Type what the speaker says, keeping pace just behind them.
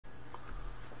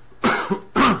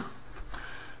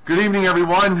Good evening,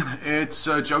 everyone. It's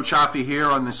Joe Cioffi here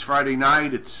on this Friday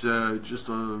night. It's just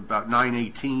about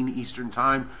 9:18 Eastern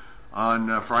Time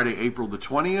on Friday, April the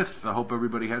 20th. I hope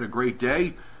everybody had a great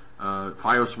day.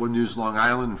 Fios 1 News Long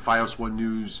Island and Fios 1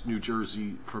 News New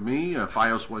Jersey for me.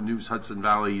 Fios 1 News Hudson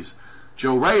Valley's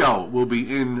Joe Rao will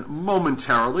be in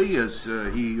momentarily as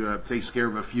he takes care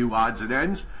of a few odds and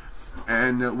ends.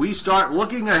 And we start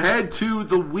looking ahead to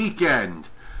the weekend.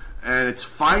 And it's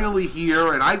finally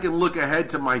here, and I can look ahead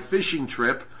to my fishing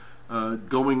trip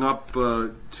going up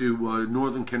to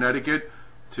northern Connecticut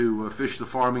to fish the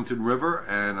Farmington River,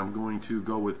 and I'm going to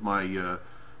go with my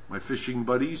my fishing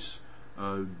buddies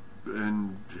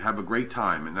and have a great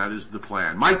time, and that is the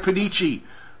plan. Mike Panici,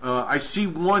 I see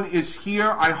one is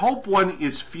here. I hope one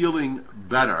is feeling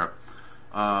better.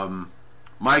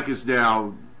 Mike is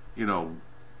now,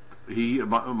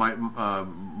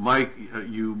 Mike,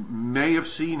 you may have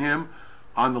seen him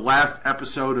on the last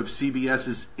episode of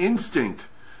CBS's Instinct,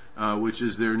 which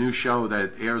is their new show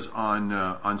that airs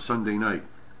on Sunday night.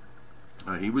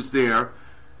 He was there.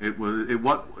 It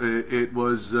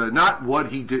was not what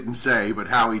he didn't say, but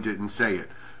how he didn't say it.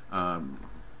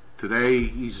 Today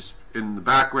he's in the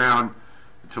background.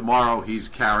 Tomorrow he's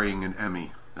carrying an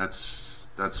Emmy. That's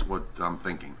what I'm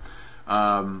thinking.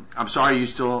 I'm sorry you're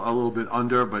still a little bit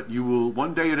under, but you will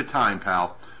one day at a time,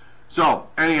 pal. So,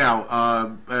 anyhow,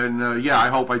 I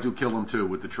hope I do kill him too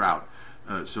with the trout.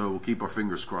 So we'll keep our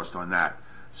fingers crossed on that.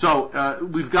 So,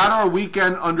 we've got our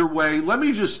weekend underway. Let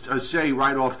me just say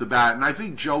right off the bat, and I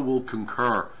think Joe will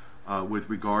concur with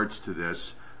regards to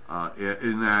this,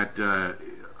 in that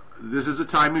this is a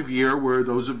time of year where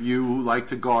those of you who like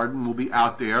to garden will be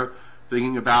out there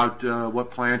thinking about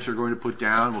what plants you're going to put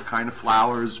down, what kind of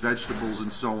flowers, vegetables,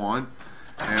 and so on.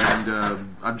 And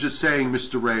I'm just saying,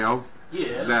 Mr. Rao,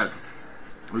 yes, that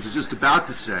I was just about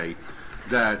to say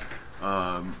that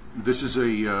this is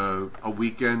a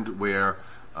weekend where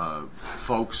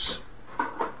folks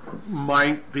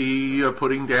might be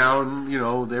putting down,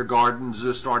 their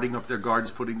gardens, starting up their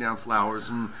gardens, putting down flowers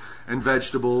and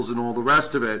vegetables and all the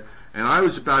rest of it. And I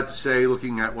was about to say,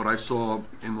 looking at what I saw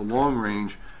in the long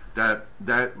range,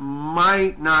 that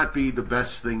might not be the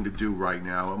best thing to do right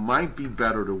now. It might be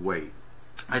better to wait.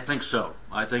 I think so.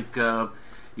 I think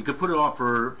you could put it off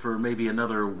for maybe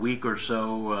another week or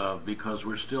so because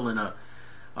we're still in a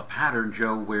pattern,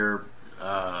 Joe, where,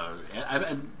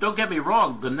 and don't get me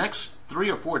wrong, the next 3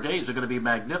 or 4 days are going to be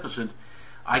magnificent.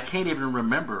 I can't even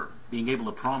remember being able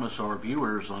to promise our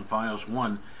viewers on Fios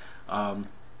 1 4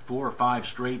 or 5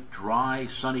 straight dry,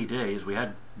 sunny days. We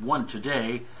had one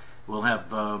today. We'll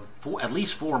have at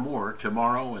least 4 more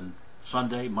tomorrow and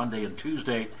Sunday, Monday, and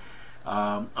Tuesday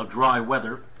of dry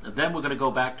weather. And then we're going to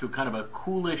go back to kind of a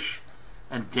coolish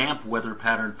and damp weather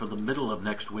pattern for the middle of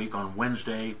next week on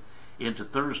Wednesday into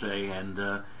Thursday,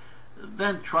 and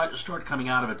then try to start coming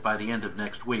out of it by the end of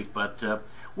next week. But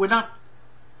we're not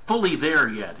fully there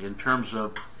yet in terms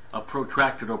of a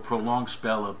protracted or prolonged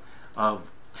spell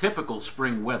of typical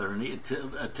spring weather. And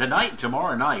tonight and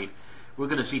tomorrow night, we're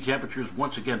going to see temperatures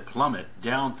once again plummet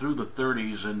down through the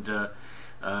 30s, and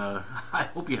I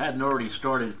hope you hadn't already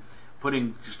started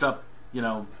putting stuff,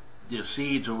 your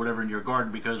seeds or whatever in your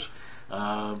garden, because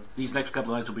these next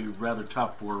couple of nights will be rather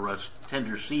tough for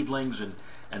tender seedlings and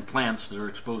plants that are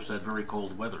exposed to that very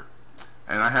cold weather.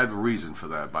 And I have a reason for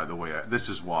that, by the way. This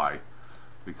is why.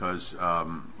 Because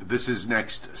this is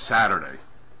next Saturday.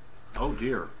 Oh,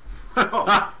 dear.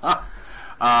 Oh.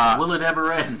 Will it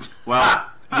ever end? Well...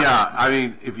 Yeah, I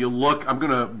mean, if you look, I'm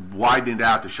going to widen it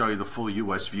out to show you the full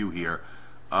U.S. view here.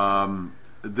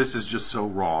 This is just so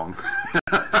wrong.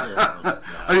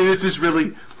 I mean, this is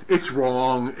really, it's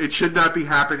wrong. It should not be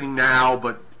happening now,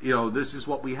 but, this is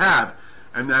what we have.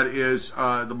 And that is,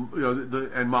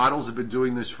 and models have been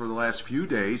doing this for the last few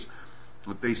days.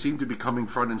 But they seem to be coming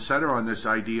front and center on this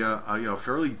idea,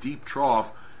 fairly deep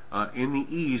trough in the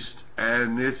east.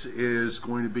 And this is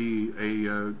going to be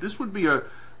this would be a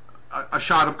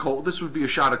shot of cold. This would be a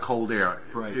shot of cold air.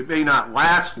 Right. It may not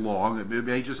last long. It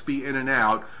may just be in and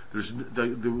out. There's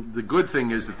the good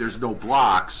thing is that there's no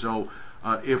block. So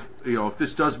if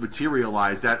this does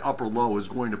materialize, that upper low is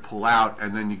going to pull out,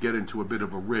 and then you get into a bit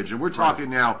of a ridge. And we're talking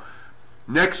now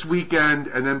next weekend,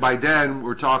 and then by then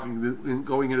we're talking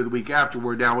going into the week after.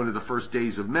 We're now into the first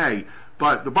days of May.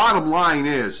 But the bottom line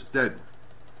is that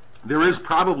there is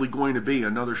probably going to be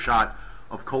another shot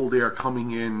of cold air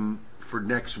coming in for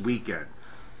next weekend,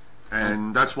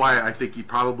 and that's why I think you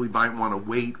probably might want to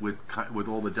wait with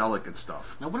all the delicate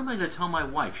stuff. Now, what am I going to tell my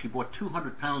wife? She bought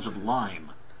 200 pounds of lime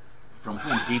from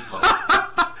Home Depot.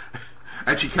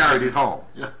 And she carried it home.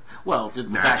 Well, the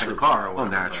back of the car or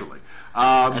whatever. Oh, naturally.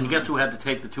 And guess who had to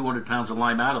take the 200 pounds of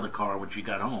lime out of the car when she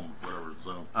got home? Whatever.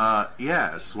 So.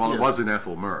 Yes. Well, it wasn't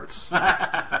Ethel Mertz.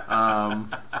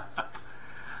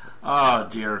 Oh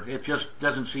dear, it just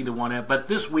doesn't seem to want to. But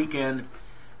this weekend,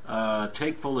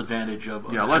 take full advantage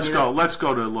of. Yeah, let's go. Let's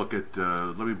go to look at.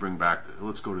 Let me bring back.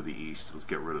 Let's go to the east. Let's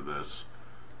get rid of this,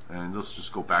 and let's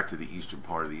just go back to the eastern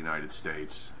part of the United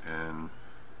States. And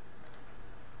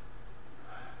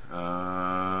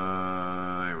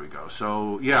there we go.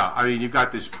 So yeah, I mean, you've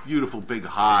got this beautiful big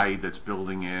high that's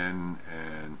building in,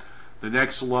 and the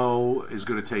next low is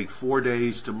going to take 4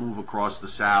 days to move across the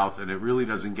south, and it really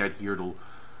doesn't get here till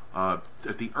at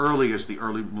the earliest, the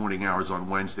early morning hours on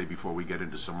Wednesday before we get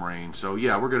into some rain. So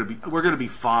yeah, we're gonna be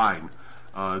fine.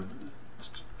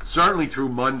 Certainly through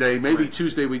Monday, maybe right.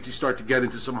 Tuesday we start to get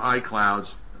into some high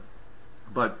clouds,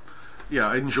 but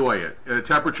yeah, enjoy it.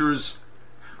 Temperatures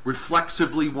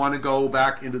reflexively want to go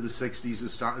back into the 60s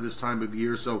this time of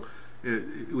year, so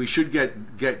we should get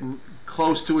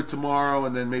close to it tomorrow,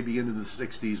 and then maybe into the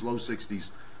 60s, low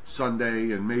 60s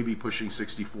Sunday, and maybe pushing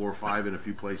 64 or 5 in a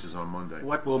few places on Monday.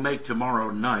 What will make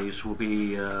tomorrow nice will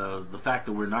be the fact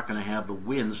that we're not going to have the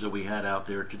winds that we had out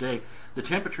there today. The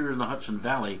temperature in the Hudson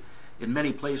Valley in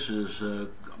many places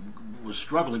was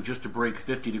struggling just to break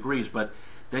 50 degrees, but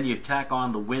then you tack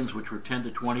on the winds, which were 10 to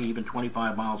 20, even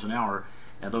 25 miles an hour,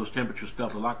 and those temperatures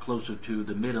felt a lot closer to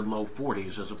the mid and low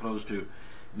 40s as opposed to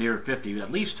near 50.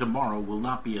 At least tomorrow will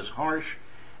not be as harsh,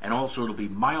 and also it'll be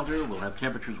milder. We'll have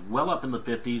temperatures well up in the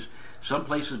 50s. Some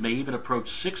places may even approach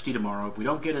 60 tomorrow. If we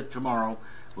don't get it tomorrow,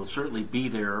 we'll certainly be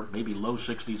there, maybe low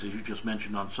 60s, as you just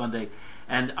mentioned, on Sunday.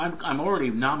 And I'm already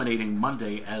nominating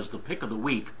Monday as the pick of the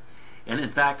week. And in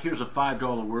fact, here's a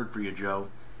 $5 word for you, Joe: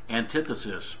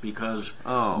 antithesis, because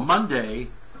Monday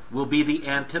will be the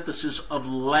antithesis of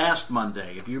last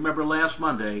Monday. If you remember last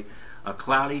Monday, a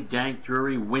cloudy, dank,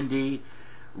 dreary, windy,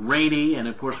 rainy, and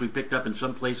of course we picked up in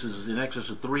some places in excess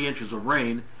of 3 inches of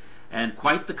rain, and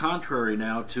quite the contrary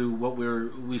now to what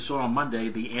we saw on Monday.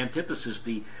 The antithesis,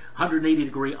 the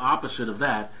 180-degree opposite of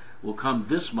that, will come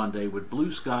this Monday with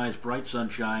blue skies, bright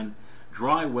sunshine,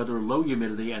 dry weather, low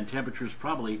humidity, and temperatures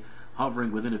probably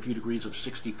hovering within a few degrees of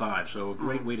 65. So a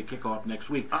great way to kick off next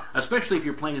week, especially if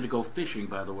you're planning to go fishing,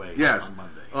 by the way, yes. on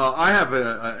Monday. I have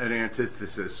an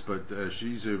antithesis, but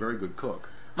she's a very good cook.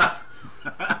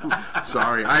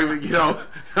 Sorry, I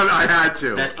had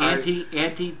to. That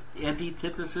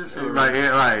antithesis, or right,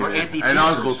 or antithesis? An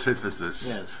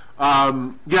antithesis.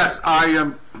 Yes. Yes,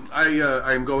 I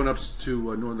am going up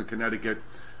to northern Connecticut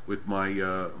with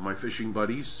my fishing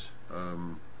buddies,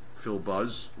 Phil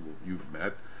Buzz, who you've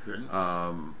met,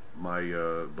 my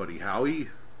buddy Howie,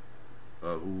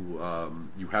 who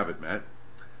you haven't met,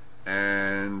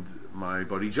 and my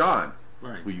buddy John,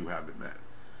 right, who you haven't met.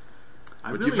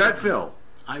 But really you met Phil.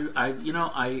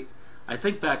 I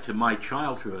think back to my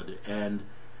childhood, and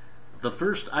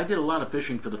I did a lot of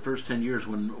fishing for the first 10 years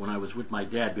when I was with my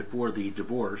dad before the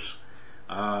divorce,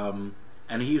 and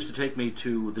he used to take me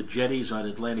to the jetties on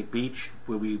Atlantic Beach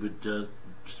where we would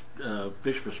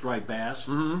fish for striped bass,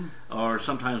 or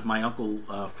sometimes my uncle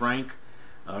Frank,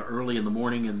 early in the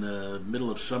morning in the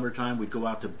middle of summertime, we'd go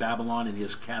out to Babylon in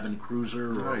his cabin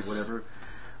cruiser or whatever.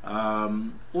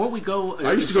 Or we go.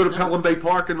 I used to go to Pelham Bay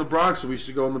Park in the Bronx, so we used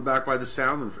to go in the back by the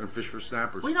Sound and fish for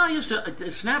snappers. Well, I used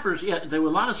to snappers. Yeah, there were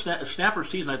a lot of snapper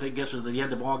season. I think is the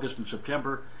end of August and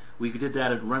September. We did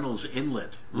that at Reynolds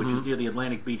Inlet, which is near the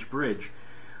Atlantic Beach Bridge.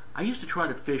 I used to try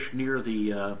to fish near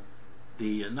the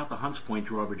not the Hunts Point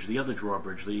drawbridge, the other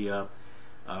drawbridge.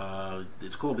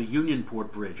 It's called the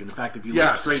Unionport Bridge, and in fact, if you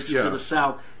look straight to the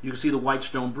south, you can see the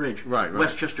Whitestone Bridge. Right.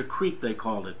 Westchester Creek, they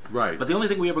called it. Right. But the only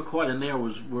thing we ever caught in there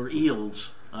were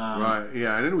eels. Right.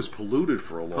 Yeah, and it was polluted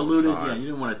for a long time. Yeah, you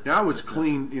didn't want to. Now it's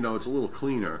clean. It's a little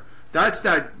cleaner. That's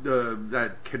that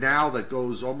canal that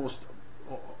goes almost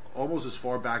as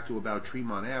far back to about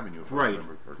Tremont Avenue. If I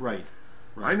remember correctly. Right.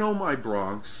 I know my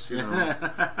Bronx.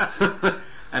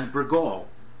 And Brigol.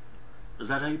 Is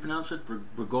that how you pronounce it?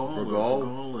 Brigol?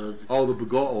 Brigol? The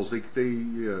Brigols.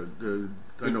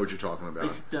 I know what you're talking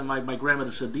about. My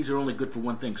grandmother said these are only good for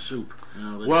one thing: soup.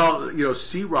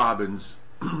 Sea robins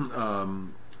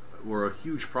were a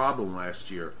huge problem last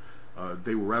year.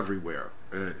 They were everywhere.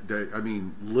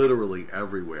 Literally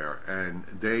everywhere. And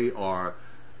they're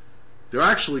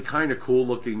actually kind of cool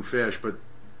looking fish, but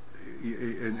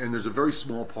and there's a very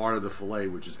small part of the fillet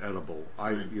which is edible.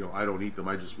 I don't eat them.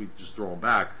 We just throw them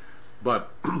back.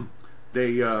 But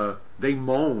they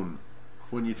moan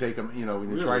when you take them.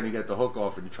 When you're trying to get the hook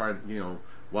off, and you try,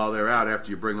 while they're out after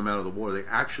you bring them out of the water,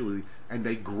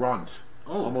 they grunt.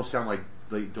 Almost sound like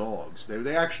dogs.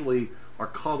 They actually are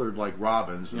colored like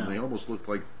robins, and they almost look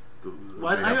like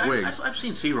Well, they have wings. I've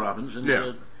seen sea robins, and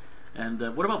Yeah.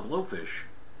 What about blowfish?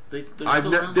 They're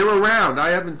They're around. I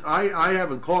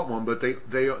haven't caught one, but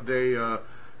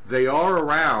they are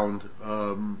around,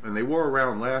 and they were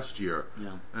around last year.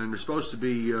 Yeah. And they're supposed to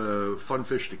be fun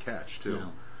fish to catch too. Yeah.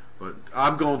 But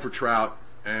I'm going for trout,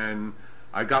 and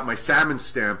I got my salmon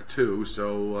stamp too.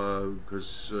 So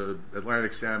because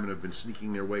Atlantic salmon have been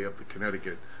sneaking their way up the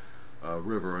Connecticut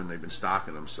River, and they've been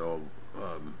stocking them. So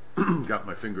got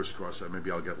my fingers crossed that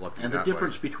maybe I'll get lucky. And the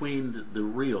difference between the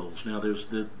reels, now there's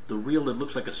the reel that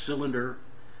looks like a cylinder,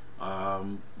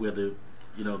 where the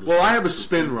well, I have a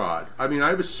spin rod. I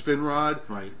have a spin rod,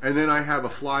 right, and then I have a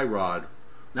fly rod.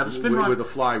 Now the spin rod with a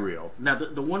fly reel. Now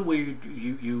the one where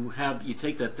you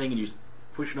take that thing and you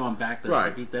push it on back. That's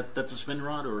right. That's a spin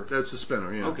rod, or that's the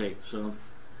spinner. Yeah. Okay, so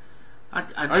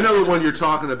I know the one you're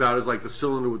talking about is like the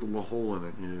cylinder with the little hole in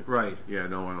it. Yeah. Right. Yeah.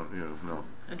 No, I don't. No.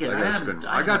 Again,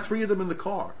 I got 3 of them in the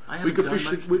car. We could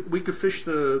fish. We could fish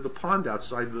the pond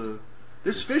outside the.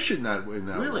 There's fish in that.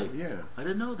 Really? One. Yeah. I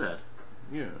didn't know that.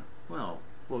 Yeah. Well,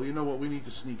 you know what? We need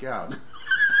to sneak out.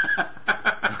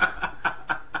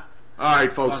 All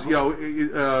right, folks.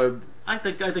 I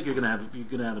think you're gonna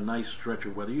have a nice stretch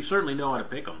of weather. You certainly know how to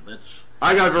pick them.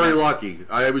 I got very lucky.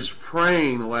 I was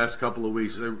praying the last couple of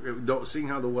weeks, seeing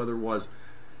how the weather was,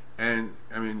 and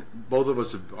both of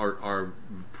us are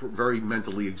very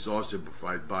mentally exhausted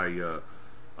by the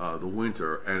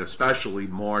winter, and especially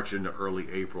March into early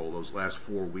April. Those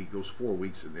 4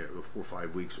 weeks in there, 4 or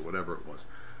 5 weeks or whatever it was,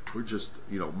 we're just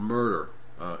murder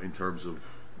in terms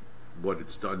of what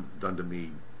it's done to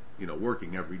me.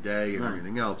 Working every day and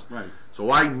everything else. Right. So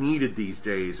I needed these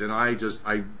days, and I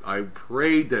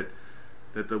prayed that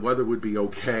the weather would be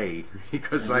okay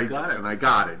because I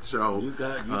got it. So you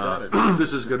got it.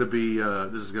 This is going to be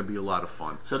a lot of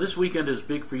fun. So this weekend is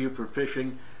big for you for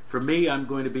fishing. For me, I'm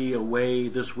going to be away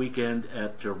this weekend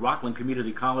at Rockland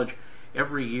Community College.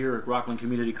 Every year at Rockland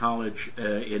Community College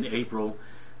in April,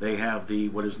 they have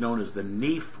what is known as the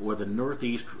NEAF, or the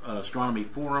Northeast Astronomy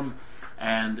Forum,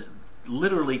 and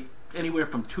literally anywhere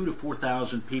from 2,000 to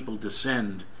 4,000 people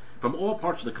descend from all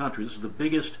parts of the country. This is the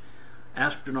biggest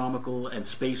astronomical and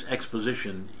space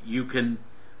exposition. You can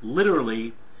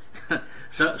literally,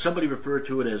 somebody referred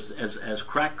to it as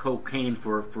crack cocaine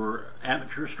for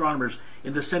amateur astronomers,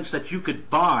 in the sense that you could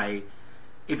buy,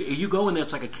 if you go in there,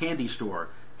 it's like a candy store.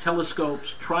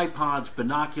 Telescopes, tripods,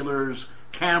 binoculars,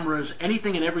 cameras,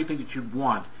 anything and everything that you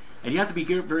want. And you have to be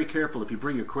very careful if you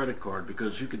bring your credit card,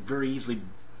 because you could very easily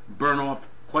burn off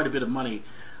quite a bit of money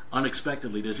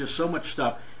unexpectedly. There's just so much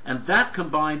stuff, and that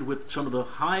combined with some of the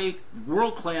high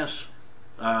world-class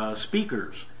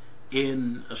speakers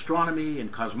in astronomy and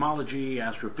cosmology,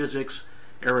 astrophysics,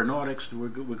 aeronautics. We're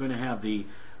going to have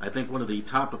I think one of the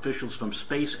top officials from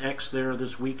SpaceX there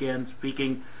this weekend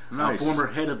speaking. Nice. Former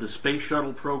head of the space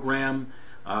shuttle program.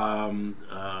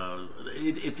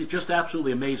 It's just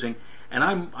absolutely amazing, and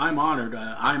I'm honored.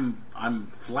 I'm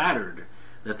flattered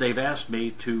that they've asked me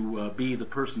to be the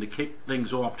person to kick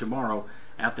things off tomorrow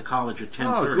at the college at 10:30.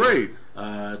 Oh, great!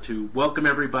 To welcome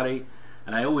everybody,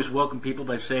 and I always welcome people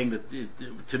by saying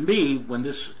that to me, when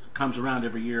this comes around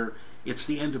every year, it's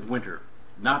the end of winter,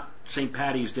 not St.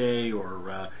 Paddy's Day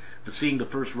or seeing the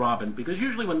first robin, because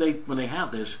usually when they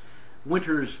have this,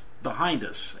 winter's behind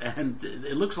us, and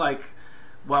it looks like.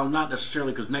 Well, not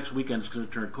necessarily, because next weekend is going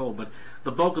to turn cold, but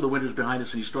the bulk of the winter is behind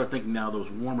us, and you start thinking now those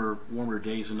warmer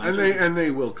days and nights. And they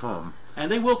will come.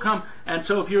 And they will come. And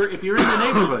so if you're in the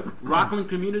neighborhood, Rockland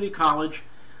Community College,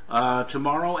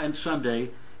 tomorrow and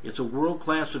Sunday, it's a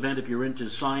world-class event if you're into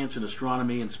science and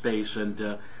astronomy and space.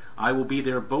 And I will be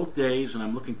there both days, and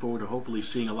I'm looking forward to hopefully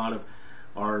seeing a lot of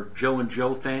our Joe and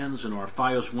Joe fans and our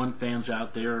FiOS 1 fans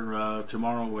out there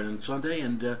tomorrow and Sunday,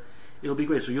 and it'll be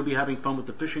great. So you'll be having fun with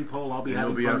the fishing pole. I'll be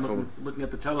having fun looking at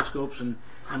the telescopes and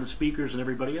the speakers and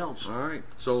everybody else. All right.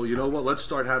 So you know what? Let's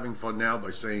start having fun now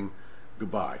by saying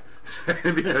goodbye.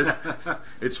 Because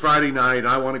it's Friday night.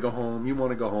 I want to go home. You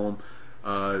want to go home.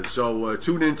 So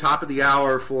tune in top of the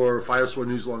hour for FiOS 1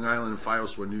 News Long Island and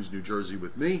FiOS 1 News New Jersey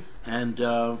with me. And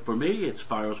for me, it's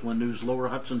FiOS 1 News Lower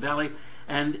Hudson Valley.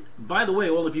 And by the way,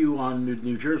 all of you on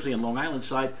New Jersey and Long Island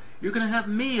side, you're going to have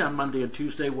me on Monday and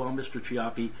Tuesday while Mr.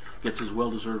 Cioffi gets his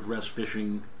well-deserved rest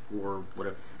fishing or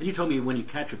whatever. And you told me when you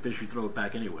catch a fish, you throw it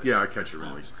back anyway. Yeah, I catch and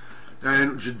release.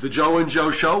 And the Joe and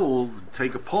Joe show will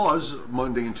take a pause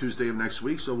Monday and Tuesday of next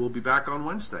week, so we'll be back on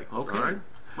Wednesday. Okay. All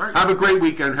right? Have a great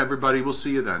weekend, everybody. We'll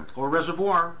see you then. Or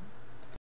Reservoir.